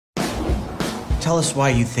Tell us why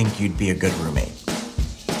you think you'd be a good roommate.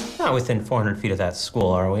 Not within 400 feet of that school,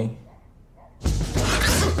 are we?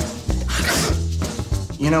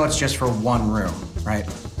 You know it's just for one room, right?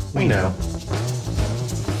 We know.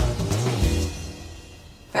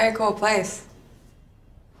 Very cool place.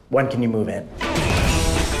 When can you move in?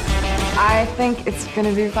 I think it's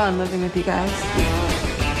gonna be fun living with you guys.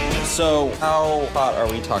 So, how hot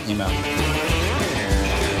are we talking about?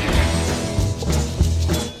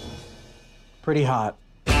 Pretty hot.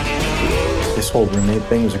 This whole roommate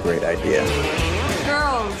thing was a great idea.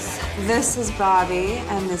 Girls, this is Bobby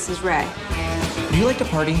and this is Ray. Do you like to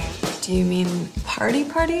party? Do you mean party?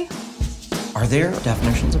 Are there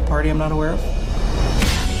definitions of party I'm not aware of?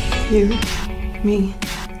 You, me,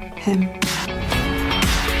 him.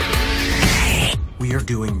 We are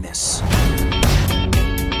doing this.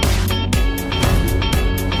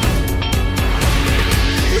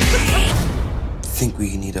 I think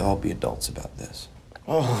we need to all be adults about this.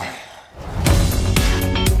 Oh.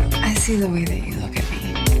 I see the way that you look at me.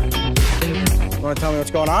 You want to tell me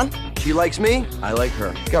what's going on? She likes me, I like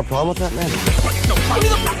her. You got a problem with that, man?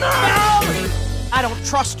 I don't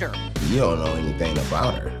trust her. You don't know anything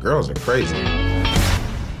about her. Girls are crazy.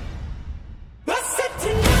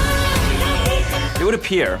 It would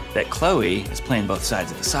appear that Chloe is playing both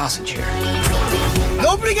sides of the sausage here.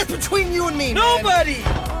 Nobody gets between you and me, Nobody!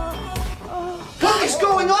 What is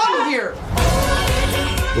going on here?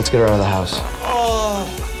 Let's get her out of the house.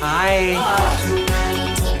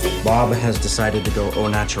 Bob has decided to go au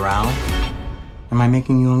naturel. Am I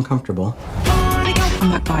making you uncomfortable? I'm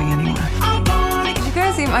not going anywhere. Did you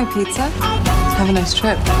guys eat my pizza? Have a nice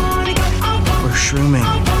trip. We're shrooming.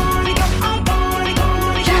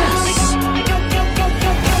 Yes!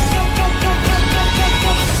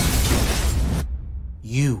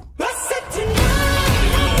 You.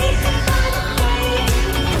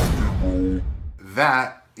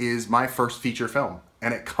 That is my first feature film,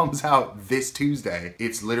 and it comes out this Tuesday.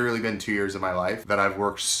 It's literally been 2 years of my life that I've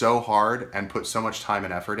worked so hard and put so much time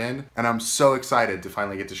and effort in, and I'm so excited to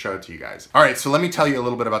finally get to show it to you guys. All right, so let me tell you a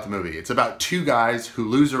little bit about the movie. It's about two guys who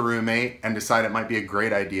lose a roommate and decide it might be a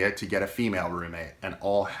great idea to get a female roommate, and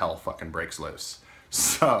all hell fucking breaks loose.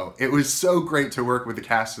 So it was so great to work with the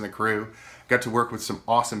cast and the crew. Got to work with some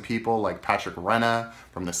awesome people like Patrick Renna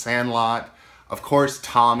from The Sandlot, of course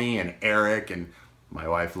Tommy and Eric and my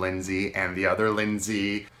wife Lindsay and the other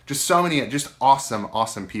Lindsay. Just so many just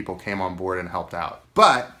awesome people came on board and helped out.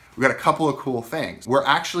 But we got a couple of cool things. We're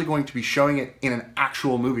actually going to be showing it in an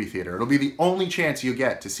actual movie theater. It'll be the only chance you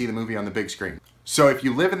get to see the movie on the big screen. So if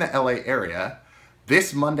you live in the LA area,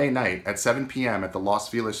 this Monday night at 7 p.m. at the Los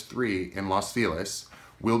Feliz 3 in Los Feliz,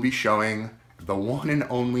 we'll be showing the one and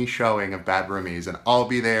only showing of Bad Roomies, and I'll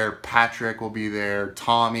be there, Patrick will be there,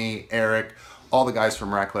 Tommy, Eric, all the guys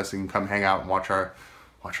from Reckless, and come hang out and watch our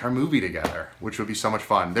movie together, which would be so much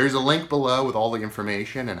fun. There's a link below with all the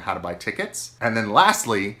information and how to buy tickets. And then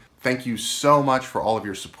lastly, thank you so much for all of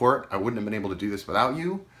your support. I wouldn't have been able to do this without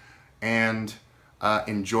you, and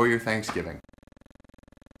enjoy your Thanksgiving.